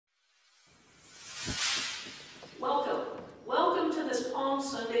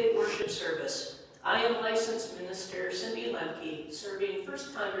Sunday worship service. I am licensed minister Cindy Lemke, serving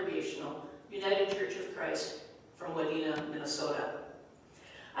First Congregational United Church of Christ from Wadena, Minnesota.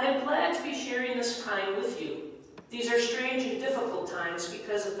 I am glad to be sharing this time with you. These are strange and difficult times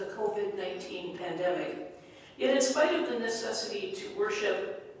because of the COVID-19 pandemic. Yet in spite of the necessity to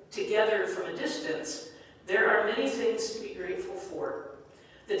worship together from a distance, there are many things to be grateful for.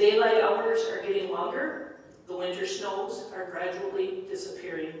 The daylight hours are getting longer. The winter snows are gradually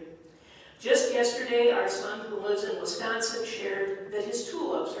disappearing. Just yesterday, our son who lives in Wisconsin shared that his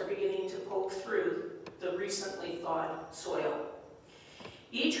tulips are beginning to poke through the recently thawed soil.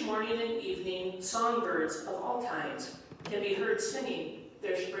 Each morning and evening, songbirds of all kinds can be heard singing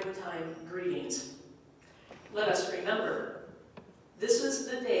their springtime greetings. Let us remember, this is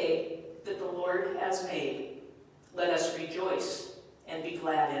the day that the Lord has made. Let us rejoice and be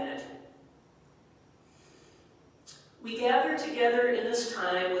glad in it. We gather together in this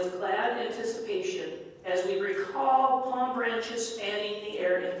time with glad anticipation as we recall palm branches fanning the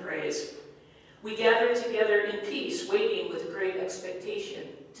air in praise. We gather together in peace, waiting with great expectation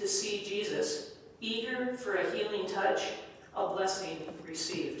to see Jesus, eager for a healing touch, a blessing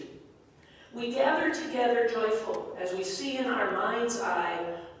received. We gather together joyful as we see in our mind's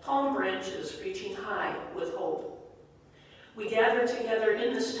eye palm branches reaching high with hope. We gather together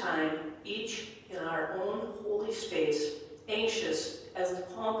in this time, each in our own holy space, anxious as the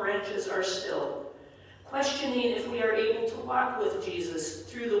palm branches are still, questioning if we are able to walk with Jesus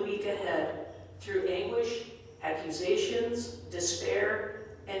through the week ahead, through anguish, accusations, despair,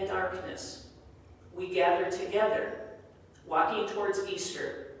 and darkness. We gather together, walking towards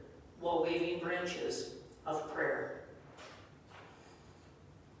Easter, while waving branches of prayer.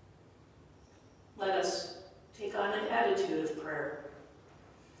 Let us take on an attitude of prayer.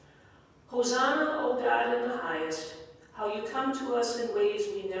 Hosanna, O God in the highest, how you come to us in ways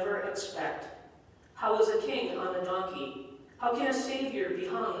we never expect. How is a king on a donkey? How can a savior be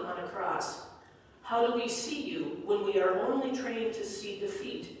hung on a cross? How do we see you when we are only trained to see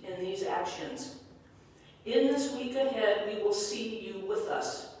defeat in these actions? In this week ahead, we will see you with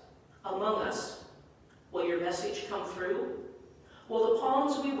us, among us. Will your message come through? Will the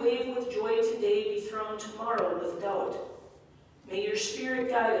palms we wave with joy today be thrown tomorrow with doubt? May your Spirit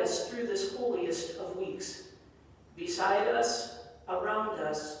guide us through this holiest of weeks, beside us, around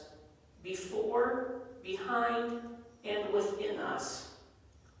us, before, behind, and within us.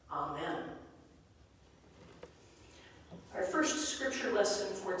 Amen. Our first scripture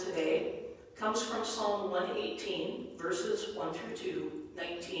lesson for today comes from Psalm 118, verses 1 through 2,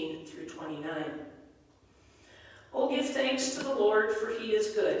 19 through 29. Oh, give thanks to the Lord, for he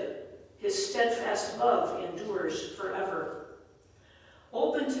is good. His steadfast love endures forever.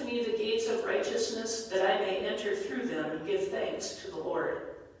 Open to me the gates of righteousness, that I may enter through them and give thanks to the Lord.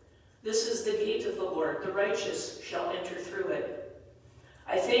 This is the gate of the Lord, the righteous shall enter through it.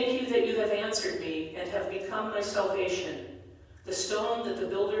 I thank you that you have answered me and have become my salvation. The stone that the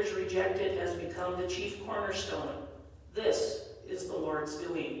builders rejected has become the chief cornerstone. This is the Lord's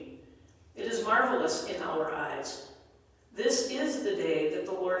doing. It is marvelous in our eyes. This is the day that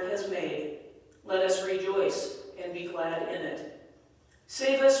the Lord has made. Let us rejoice and be glad in it.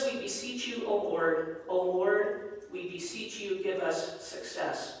 Save us, we beseech you, O Lord. O Lord, we beseech you, give us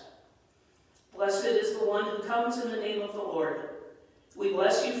success. Blessed is the one who comes in the name of the Lord. We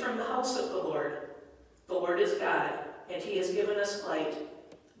bless you from the house of the Lord. The Lord is God, and he has given us light.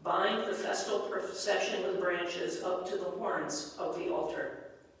 Bind the festal procession with branches up to the horns of the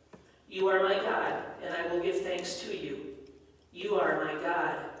altar. You are my God, and I will give thanks to you. You are my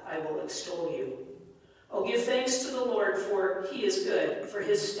God, I will extol you. Oh, give thanks to the Lord, for he is good, for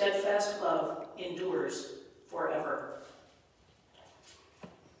his steadfast love endures forever.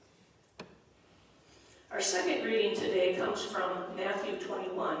 Our second reading today comes from Matthew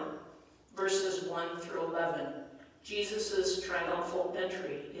 21, verses 1 through 11, Jesus' triumphal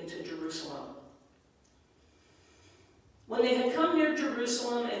entry into Jerusalem. When they had come near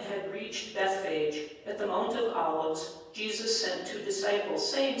Jerusalem and had reached Bethphage at the Mount of Olives, Jesus sent 2 disciples,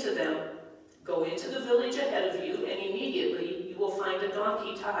 saying to them, Go into the village ahead of you, and immediately you will find a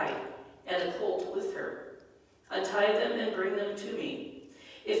donkey tied and a colt with her. Untie them and bring them to me.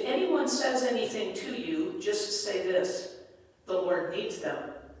 If anyone says anything to you, just say this, the Lord needs them,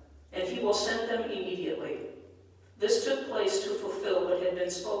 and he will send them immediately. This took place to fulfill what had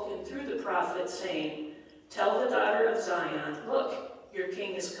been spoken through the prophet, saying, Tell the daughter of Zion, look, your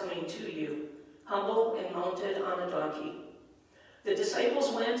king is coming to you, humble and mounted on a donkey. The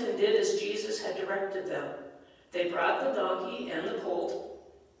disciples went and did as Jesus had directed them. They brought the donkey and the colt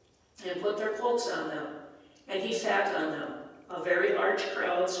and put their cloaks on them, and he sat on them. A very large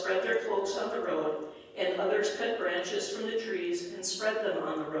crowd spread their cloaks on the road, and others cut branches from the trees and spread them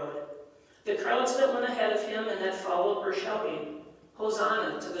on the road. The crowds that went ahead of him and that followed were shouting,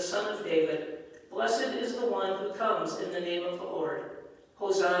 "Hosanna to the Son of David! Blessed is the one who comes in the name of the Lord.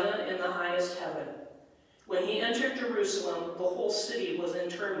 Hosanna in the highest heaven." When he entered Jerusalem, the whole city was in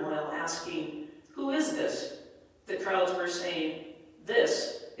turmoil, asking, "Who is this?" The crowds were saying,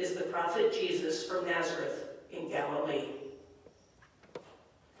 "This is the prophet Jesus from Nazareth in Galilee."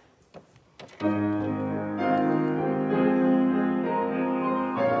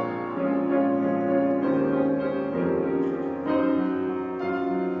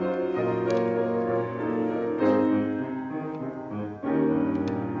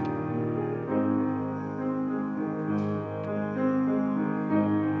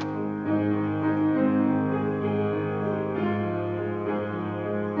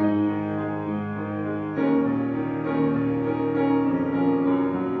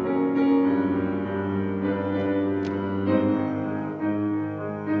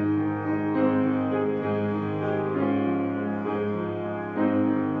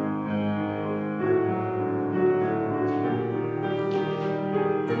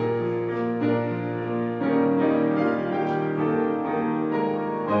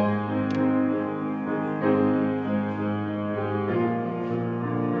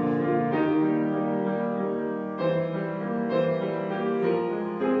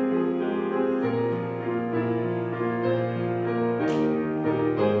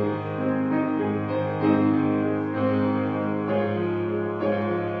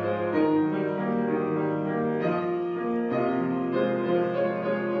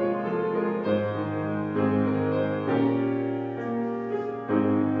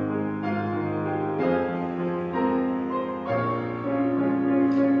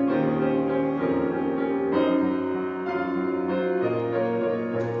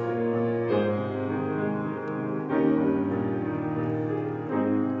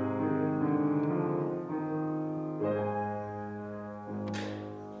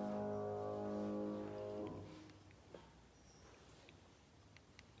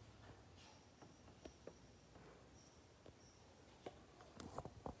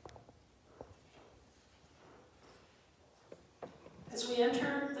 As we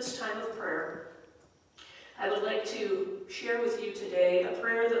enter this time of prayer, I would like to share with you today a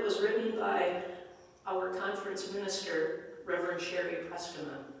prayer that was written by our conference minister, Reverend Sherry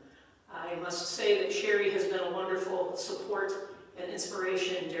Prestman. I must say that Sherry has been a wonderful support and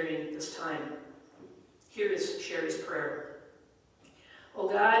inspiration during this time. Here is Sherry's prayer. O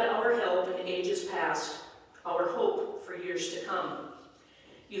God, our help in ages past, our hope for years to come.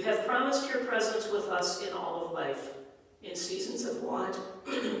 You have promised your presence with us in all of life, in seasons of want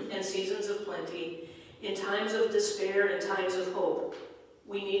and seasons of plenty, in times of despair and times of hope.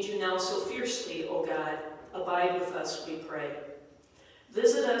 We need you now so fiercely, O God. Abide with us, we pray.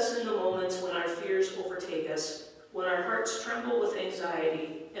 Visit us in the moments when our fears overtake us, when our hearts tremble with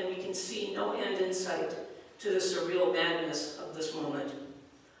anxiety and we can see no end in sight to the surreal madness of this moment.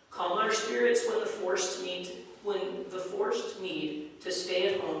 Calm our spirits when the forced need to stay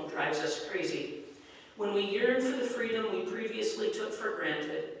at home drives us crazy. When we yearn for the freedom we previously took for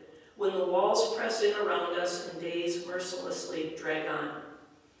granted, when the walls press in around us and days mercilessly drag on.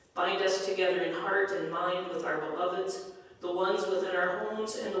 Bind us together in heart and mind with our beloveds, the ones within our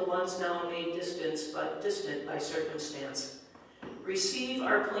homes and the ones now made distant by circumstance. Receive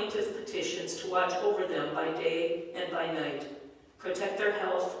our plaintive petitions to watch over them by day and by night, protect their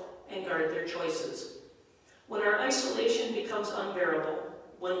health and guard their choices. When our isolation becomes unbearable,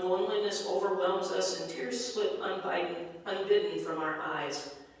 when loneliness overwhelms us and tears slip unbidden from our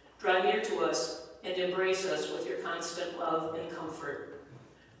eyes, draw near to us and embrace us with your constant love and comfort.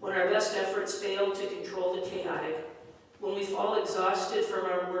 When our best efforts fail to control the chaotic, when we fall exhausted from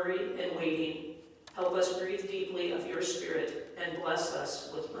our worry and waiting, help us breathe deeply of your Spirit and bless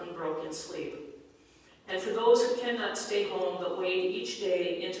us with unbroken sleep. And for those who cannot stay home but wade each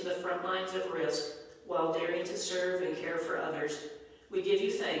day into the front lines of risk while daring to serve and care for others, we give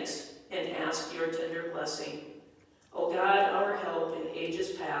you thanks and ask your tender blessing. O God, our help in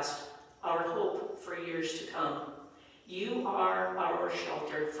ages past, our hope for years to come. You are our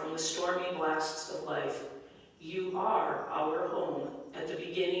shelter from the stormy blasts of life. You are our home at the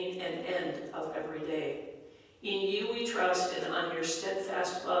beginning and end of every day. In you we trust, and on your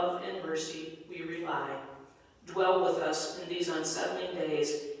steadfast love and mercy we rely. Dwell with us in these unsettling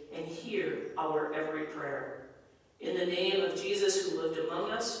days and hear our every prayer. In the name of Jesus, who lived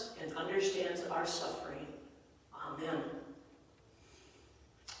among us and understands our suffering. Amen.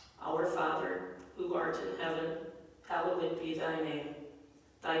 Our Father, who art in heaven, hallowed be thy name.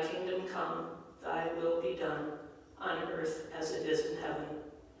 Thy kingdom come, thy will be done, on earth as it is in heaven.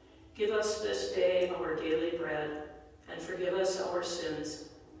 Give us this day our daily bread, and forgive us our sins,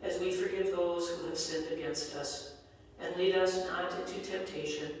 as we forgive those who have sinned against us. And lead us not into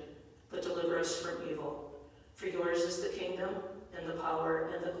temptation, but deliver us from evil. For yours is the kingdom, and the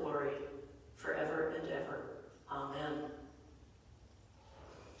power, and the glory, forever and ever. Amen.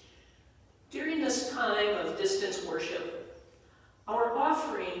 During this time of distance worship, our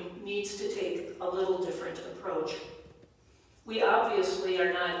offering needs to take a little different approach. We obviously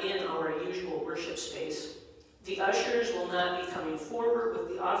are not in our usual worship space. The ushers will not be coming forward with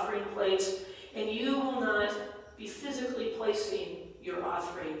the offering plates, and you will not be physically placing your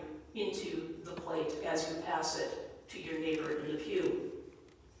offering into the plate as you pass it to your neighbor in the pew.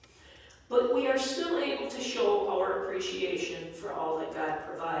 But we are still able to show our appreciation for all that God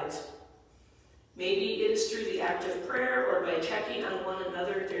provides. Maybe it is through the act of prayer or by checking on one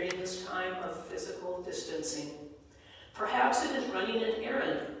another during this time of physical distancing. Perhaps it is running an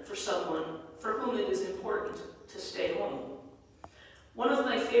errand for someone for whom it is important to stay home. One of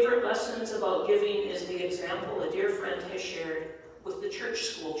my favorite lessons about giving is the example a dear friend has shared with the church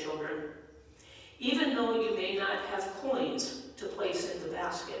school children. Even though you may not have coins to place in the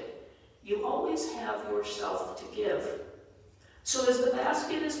basket, you always have yourself to give. So as the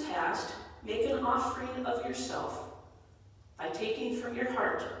basket is passed, make an offering of yourself by taking from your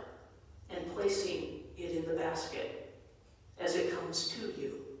heart and placing it in the basket as it comes to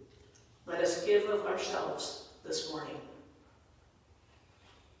you. Let us give of ourselves this morning.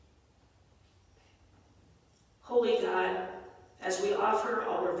 Holy God, as we offer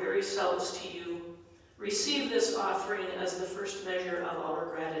our very selves to you, receive this offering as the first measure of our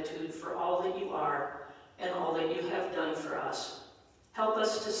gratitude for all that you are and all that you have done for us. Help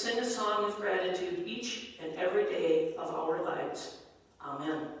us to sing a song of gratitude each and every day of our lives.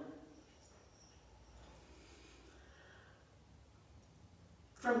 Amen.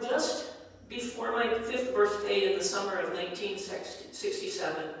 From just before my 5th birthday in the summer of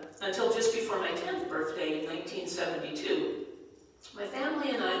 1967 until just before my 10th birthday in 1972, my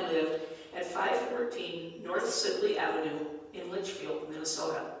family and I lived at 514 North Sibley Avenue in Litchfield,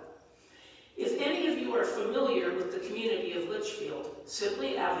 Minnesota. If any of you are familiar with the community of Litchfield,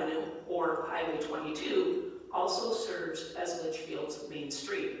 Sibley Avenue, or Highway 22, also serves as Litchfield's main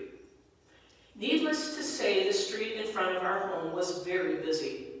street. Needless to say, the street in front of our home was very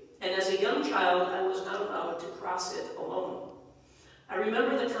busy, and as a young child, I was not allowed to cross it alone. I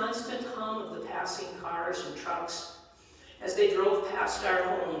remember the constant hum of the passing cars and trucks as they drove past our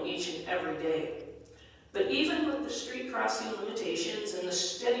home each and every day. But even with the street crossing limitations and the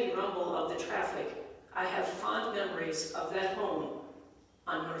steady rumble of the traffic, I have fond memories of that home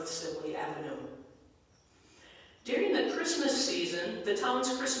on North Sibley Avenue. During the Christmas season, the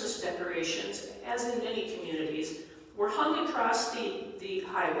town's Christmas decorations, as in many communities, were hung across the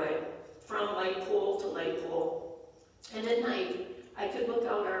highway from light pole to light pole. And at night, I could look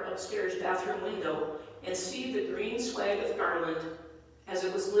out our upstairs bathroom window and see the green swag of garland as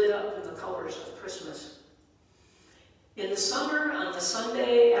it was lit up in the colors of Christmas. In the summer, on the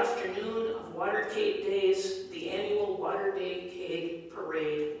Sunday afternoon of Watergate Days, the annual Watergate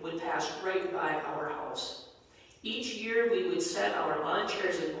Parade would pass right by our house. Each year, we would set our lawn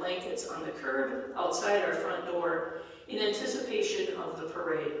chairs and blankets on the curb outside our front door in anticipation of the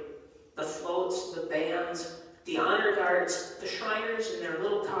parade. The floats, the bands, the honor guards, the Shriners in their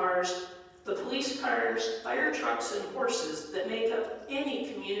little cars, the police cars, fire trucks, and horses that make up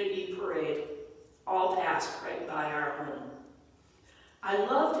any community parade all passed right by our home. I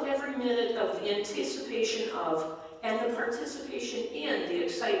loved every minute of the anticipation of and the participation in the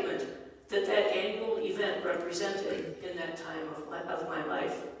excitement that that annual event represented in that time of my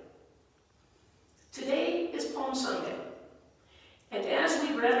life. Today is Palm Sunday, and as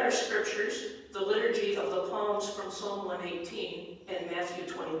we read our scriptures, the liturgy of the Psalms from Psalm 118 and Matthew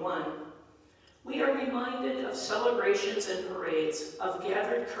 21, we are reminded of celebrations and parades, of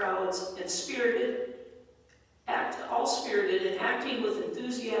gathered crowds and all spirited and acting with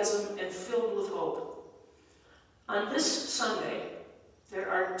enthusiasm and filled with hope. On this Sunday, there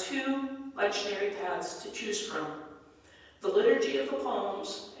are two lectionary paths to choose from: the liturgy of the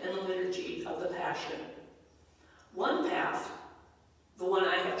Psalms and the liturgy of the Passion. One path, the one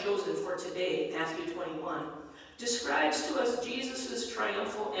I have chosen for today, Matthew 21, describes to us Jesus'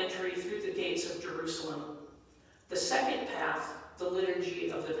 triumphal entry through the gates of Jerusalem. The second path, the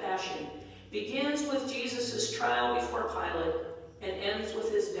liturgy of the Passion, begins with Jesus' trial before Pilate and ends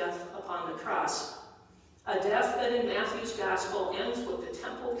with his death upon the cross. A death that in Matthew's gospel ends with the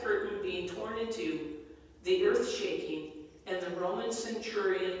temple curtain being torn in two, the earth shaking,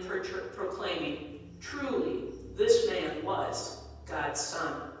 Truly, this man was God's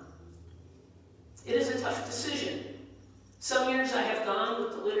Son. It is a tough decision. Some years I have gone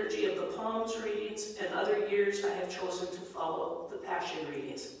with the Liturgy of the Palms readings, and other years I have chosen to follow the Passion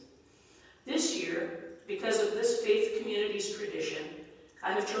readings. This year, because of this faith community's tradition,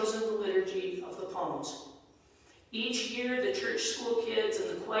 I have chosen the Liturgy of the Palms. Each year, the church school kids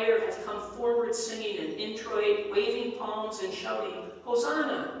and the choir have come forward singing an introit, waving palms and shouting,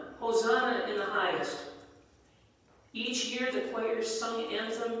 "Hosanna, Hosanna in the highest." Each year, the choir's sung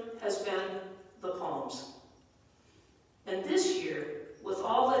anthem has been the Palms. And this year, with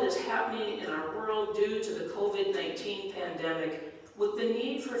all that is happening in our world due to the COVID-19 pandemic, with the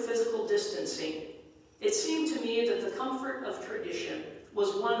need for physical distancing, it seemed to me that the comfort of tradition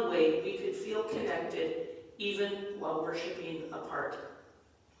was one way we could feel connected even while worshiping apart.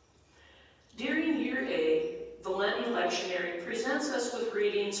 During Year A, the Lenten Lectionary presents us with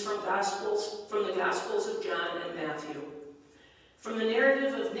readings from the Gospels of John and Matthew. From the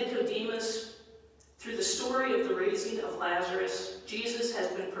narrative of Nicodemus through the story of the raising of Lazarus, Jesus has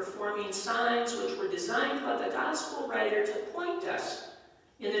been performing signs which were designed by the Gospel writer to point us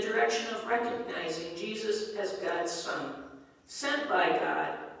in the direction of recognizing Jesus as God's Son, sent by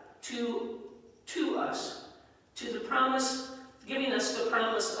God to us, to the promise, giving us the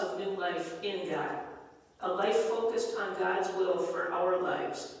promise of new life in God, a life focused on God's will for our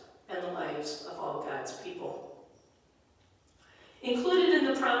lives and the lives of all God's people. Included in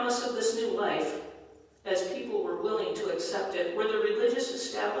the promise of this new life, as people were willing to accept it, were the religious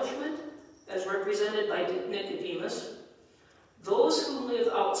establishment, as represented by Nicodemus, those who live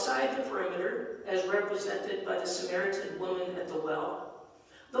outside the perimeter, as represented by the Samaritan woman at the well,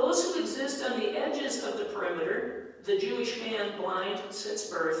 those who exist on the edges of the perimeter, the Jewish man blind since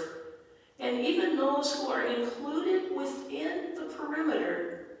birth, and even those who are included within the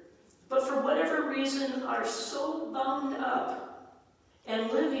perimeter, but for whatever reason are so bound up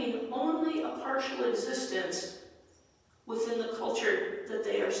and living only a partial existence within the culture that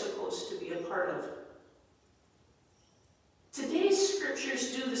they are supposed to be a part of. Today's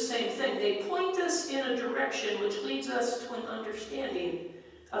scriptures do the same thing. They point us in a direction which leads us to an understanding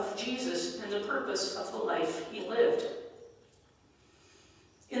of Jesus and the purpose of the life he lived.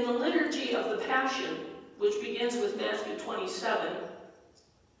 In the Liturgy of the Passion, which begins with Matthew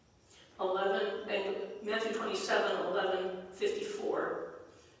 27:11-54,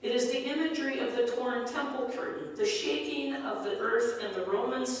 it is the imagery of the torn temple curtain, the shaking of the earth, and the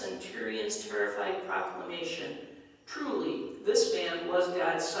Roman centurion's terrified proclamation, "Truly, this man was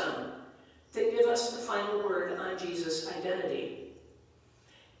God's Son," that give us the final word on Jesus' identity.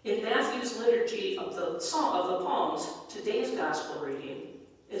 In Matthew's Liturgy of the Palms, today's Gospel reading,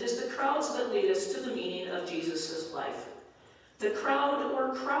 it is the crowds that lead us to the meaning of Jesus' life. The crowd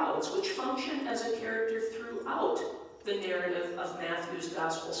or crowds which function as a character throughout the narrative of Matthew's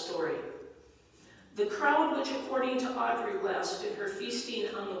Gospel story. The crowd which, according to Audrey West in her Feasting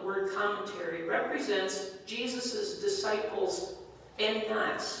on the Word commentary, represents Jesus' disciples en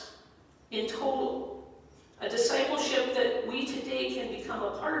masse, in total. A discipleship that we today can become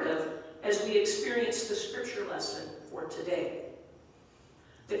a part of as we experience the scripture lesson for today.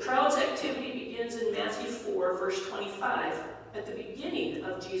 The crowd's activity begins in Matthew 4, verse 25, at the beginning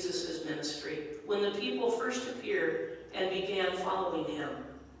of Jesus' ministry, when the people first appeared and began following him.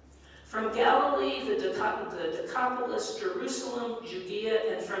 From Galilee, the Decapolis, Jerusalem, Judea,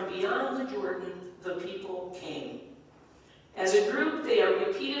 and from beyond the Jordan, the people came. As a group, they are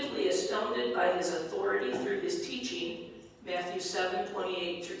repeatedly astounded by his authority through his teaching, Matthew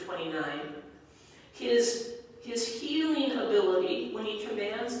 7:28-29, his healing ability when he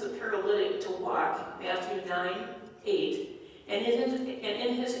commands the paralytic to walk, Matthew 9:8, and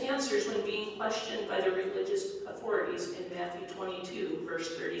in his answers when being questioned by the religious authorities in Matthew 22,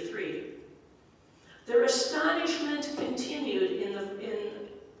 verse 33. Their astonishment continued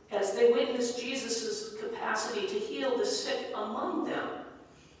as they witnessed Jesus' capacity to heal the sick among them,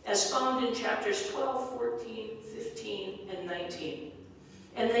 as found in chapters 12, 14, 15, and 19.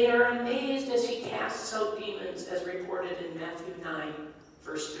 And they are amazed as he casts out demons, as reported in Matthew 9,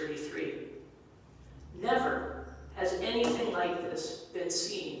 verse 33. Never has anything like this been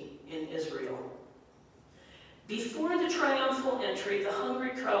seen in Israel. Before the triumphal entry, the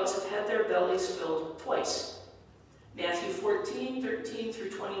hungry crowds have had their bellies filled twice. Matthew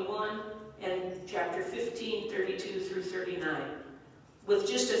 14:13-21, and chapter 15:32-39, with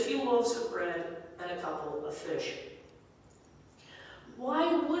just a few loaves of bread and a couple of fish.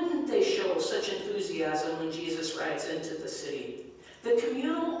 Why wouldn't they show such enthusiasm when Jesus rides into the city? The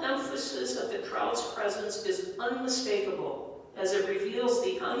communal emphasis of the crowd's presence is unmistakable. as it reveals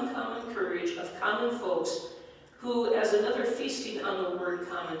the uncommon courage of common folks who, as another Feasting on the Word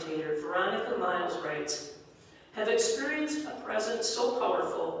commentator, Veronica Miles, writes, have experienced a presence so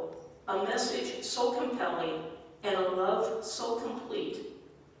powerful, a message so compelling, and a love so complete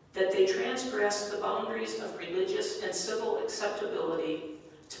that they transgress the boundaries of religious and civil acceptability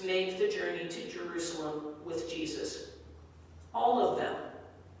to make the journey to Jerusalem with Jesus. All of them,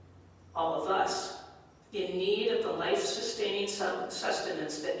 all of us, in need of the life-sustaining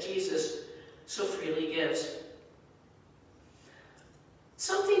sustenance that Jesus so freely gives.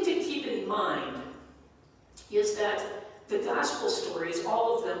 Something to keep in mind is that the gospel stories,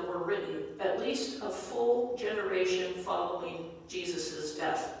 all of them were written at least a full generation following Jesus'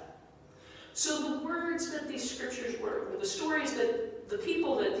 death. So the words that these scriptures were, or the stories that the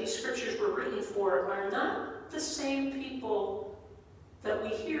people that these scriptures were written for, are not the same people that we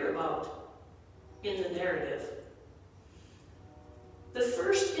hear about in the narrative. The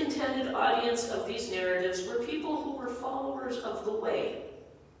first intended audience of these narratives were people who were followers of the way,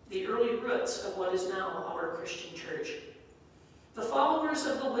 the early roots of what is now our Christian church. The followers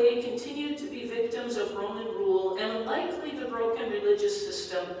of the way continued to be victims of Roman rule and likely the broken religious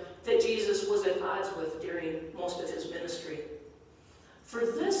system that Jesus was at odds with during most of his ministry. For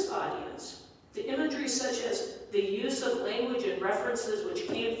this audience, the imagery such as the use of language and references which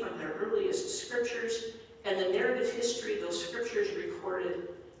came from their earliest scriptures and the narrative history those scriptures recorded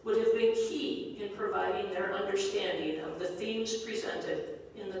would have been key in providing their understanding of the themes presented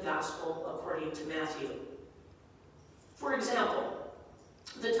in the Gospel according to Matthew. For example,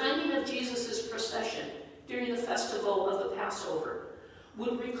 the timing of Jesus' procession during the festival of the Passover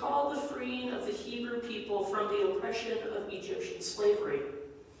would recall the freeing of the Hebrew people from the oppression of Egyptian slavery,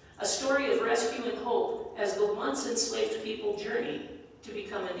 a story of rescue and hope as the once enslaved people journeyed to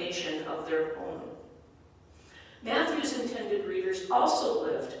become a nation of their own. Matthew's intended readers also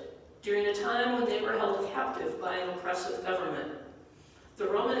lived during a time when they were held captive by an oppressive government, the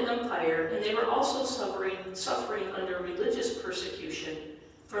Roman Empire, and they were also suffering under religious persecution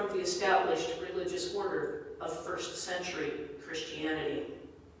from the established religious order of first century Christianity.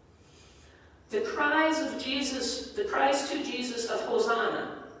 The cries to Jesus of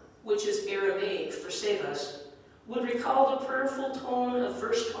Hosanna, which is Aramaic for save us, would recall the prayerful tone of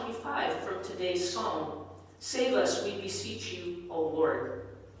verse 25 from today's psalm, "Save us, we beseech you, O Lord."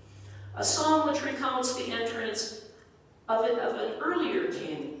 A psalm which recounts the entrance of an earlier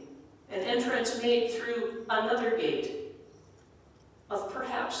king, an entrance made through another gate, of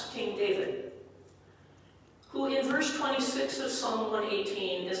perhaps King David, who in verse 26 of Psalm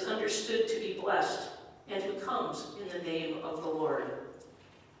 118 is understood to be blessed and who comes in the name of the Lord.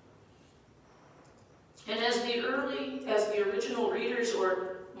 And as the original readers,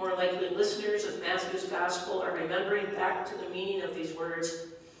 or more likely listeners of Matthew's Gospel, are remembering back to the meaning of these words,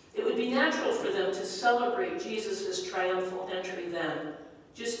 it would be natural for them to celebrate Jesus' triumphal entry then,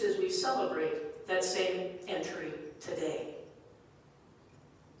 just as we celebrate that same entry today.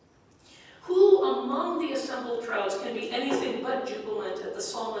 Who among the assembled crowds can be anything but jubilant at the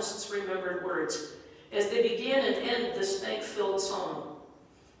psalmist's remembered words as they begin and end this thank-filled psalm?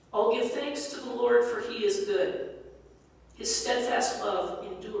 "Oh, give thanks to the Lord, for he is good. His steadfast love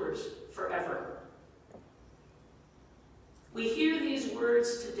endures forever." We hear these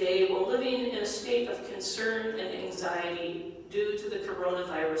words today while living in a state of concern and anxiety due to the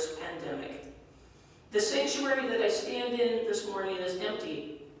coronavirus pandemic. The sanctuary that I stand in this morning is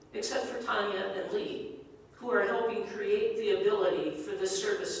empty, except for Tanya and Lee, who are helping create the ability for this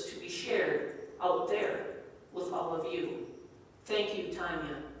service to be shared out there with all of you. Thank you,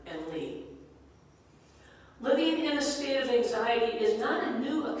 Tanya and Lee. Living in a state of anxiety is not a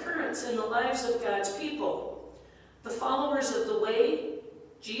new occurrence in the lives of God's people. The followers of the way,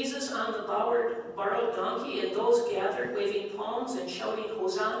 Jesus on the borrowed donkey, and those gathered waving palms and shouting,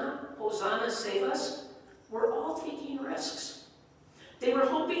 "Hosanna, Hosanna, save us," were all taking risks. They were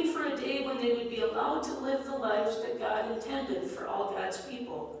hoping for a day when they would be allowed to live the lives that God intended for all God's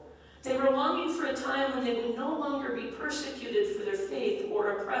people. They were longing for a time when they would no longer be persecuted for their faith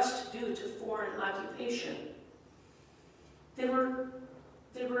or oppressed due to foreign occupation. They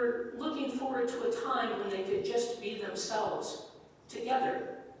were looking forward to a time when they could just be themselves,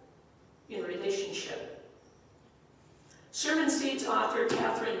 together, in relationship. Sermon Seeds author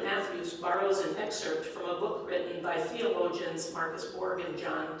Catherine Matthews borrows an excerpt from a book written by theologians Marcus Borg and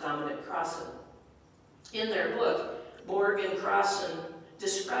John Dominic Crossan. In their book, Borg and Crossan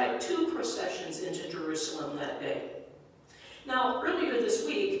describe two processions into Jerusalem that day. Now, earlier this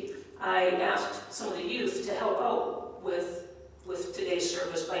week, I asked some of the youth to help out with with today's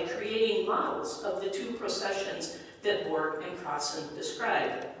service by creating models of the two processions that Borg and Crossan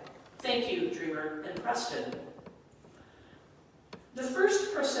described. Thank you, Dreamer and Preston. The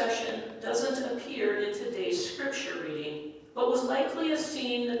first procession doesn't appear in today's scripture reading, but was likely a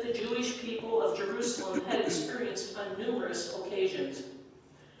scene that the Jewish people of Jerusalem had experienced on numerous occasions.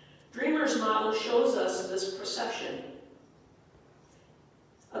 Dreamer's model shows us this procession.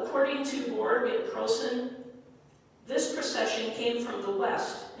 According to Borg and Crossan, this procession came from the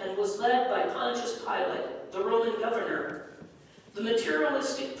west and was led by Pontius Pilate, the Roman governor. The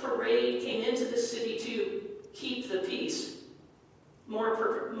materialistic parade came into the city to keep the peace,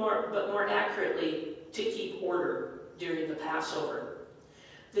 but more accurately, to keep order during the Passover.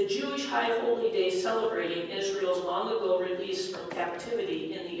 The Jewish High Holy Day celebrating Israel's long-ago release from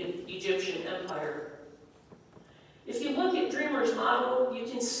captivity in the Egyptian Empire. If you look at Dreamer's model, you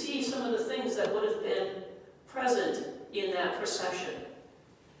can see some of the things that would have been present in that procession.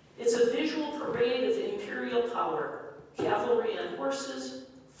 It's a visual parade of imperial power, cavalry on horses,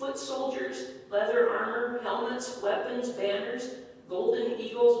 foot soldiers, leather armor, helmets, weapons, banners, golden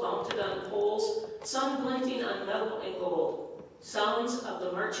eagles mounted on poles, some glinting on metal and gold, sounds of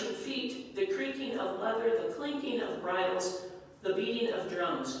the marching feet, the creaking of leather, the clinking of bridles, the beating of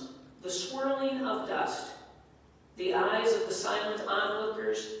drums, the swirling of dust, the eyes of the silent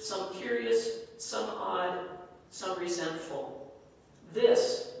onlookers, some curious, some odd, some resentful.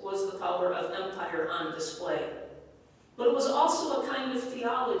 This was the power of empire on display. But it was also a kind of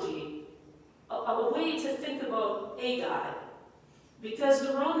theology, a way to think about a God, because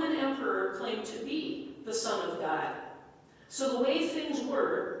the Roman emperor claimed to be the Son of God. So the way things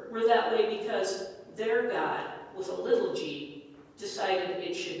were that way because their God, with a little g, decided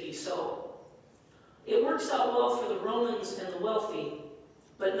it should be so. It works out well for the Romans and the wealthy,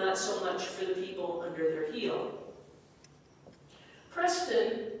 but not so much for the people under their heel.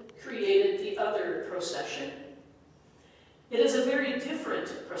 Preston created the other procession. It is a very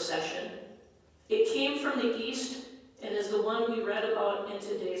different procession. It came from the east and is the one we read about in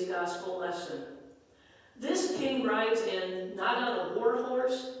today's gospel lesson. This king rides in not on a war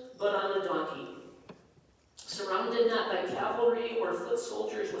horse, but on a donkey, surrounded not by cavalry or foot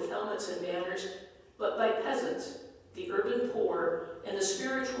soldiers with helmets and banners, but by peasants, the urban poor, and the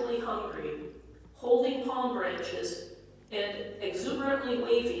spiritually hungry, holding palm branches and exuberantly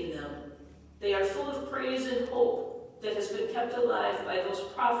waving them. They are full of praise and hope that has been kept alive by those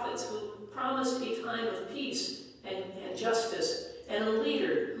prophets who promised a time of peace and justice, and a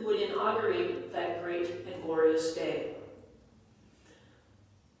leader who would inaugurate that great and glorious day.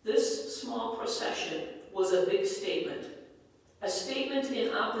 This small procession was a big statement, a statement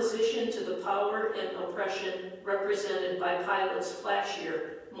in opposition to the power and oppression represented by Pilate's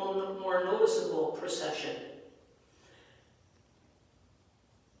flashier, more noticeable procession.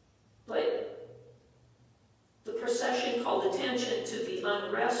 But the procession called attention to the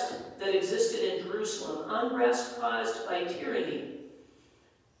unrest that existed in Jerusalem, unrest caused by tyranny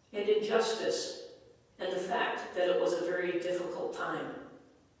and injustice, and the fact that it was a very difficult time.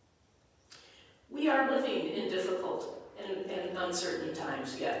 We are living in difficult and uncertain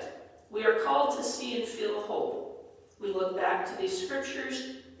times yet. We are called to see and feel hope. We look back to these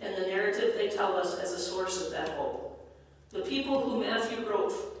scriptures and the narrative they tell us as a source of that hope. The people who Matthew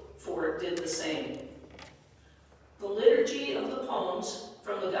wrote for did the same. The liturgy of the poems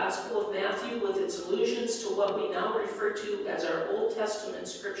from the Gospel of Matthew, with its allusions to what we now refer to as our Old Testament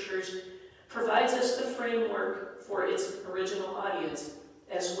scriptures, provides us the framework for its original audience,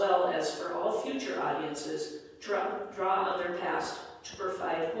 as well as for all future audiences draw on their past to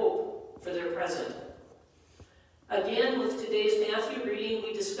provide hope for their present. Again, with today's Matthew reading,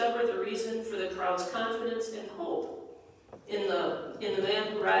 we discover the reason for the crowd's confidence and hope in the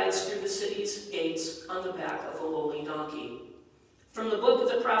man who rides through the city's gates on the back of a lowly donkey. From the book of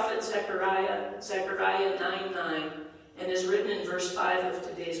the prophet Zechariah 9:9, and is written in verse 5 of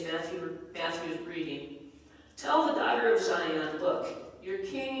today's Matthew's reading. Tell the daughter of Zion, look, your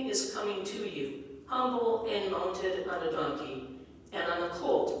king is coming to you, humble and mounted on a donkey, and on a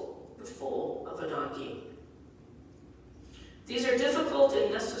colt, the foal of a donkey. These are difficult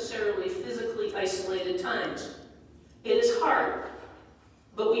and necessarily physically isolated times. It is hard,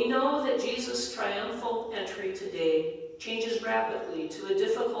 but we know that Jesus' triumphal entry today changes rapidly to a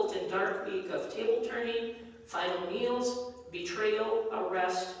difficult and dark week of table turning, final meals, betrayal,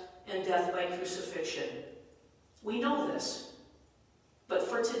 arrest, and death by crucifixion. We know this. But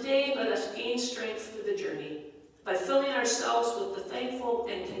for today, let us gain strength for the journey by filling ourselves with the thankful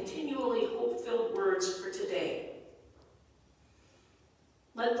and continually hope-filled words for today.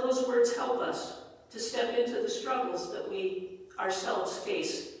 Let those words help us to step into the struggles that we ourselves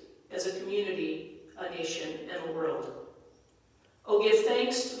face as a community, a nation, and a world. Oh, give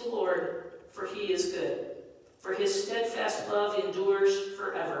thanks to the Lord, for he is good, for his steadfast love endures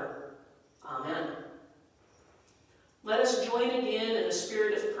forever. Amen. Let us join again in a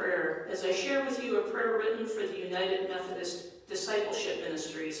spirit of prayer as I share with you a prayer written for the United Methodist Discipleship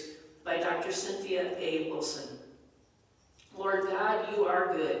Ministries by Dr. Cynthia A. Wilson. Lord God, you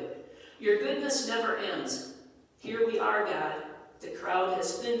are good. Your goodness never ends. Here we are, God. The crowd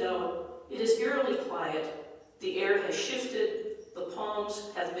has thinned out. It is eerily quiet. The air has shifted. The palms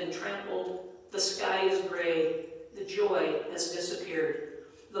have been trampled. The sky is gray. The joy has disappeared.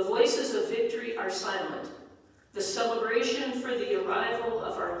 The voices of victory are silent. The celebration for the arrival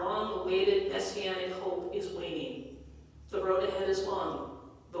of our long-awaited messianic hope is waning. The road ahead is long,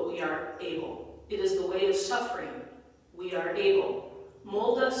 but we are able. It is the way of suffering. We are able.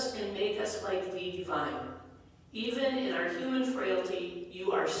 Mold us and make us like thee, divine. Even in our human frailty,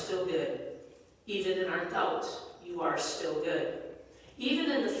 you are still good. Even in our doubts, you are still good.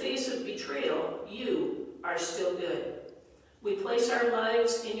 Even in the face of betrayal, you are still good. We place our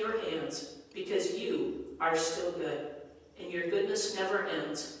lives in your hands because you are still good, and your goodness never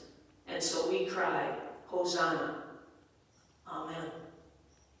ends. And so we cry, Hosanna. Amen.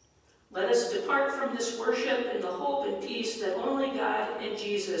 Let us depart from this worship in the hope and peace that only God and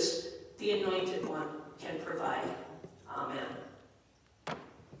Jesus, the Anointed One, can provide.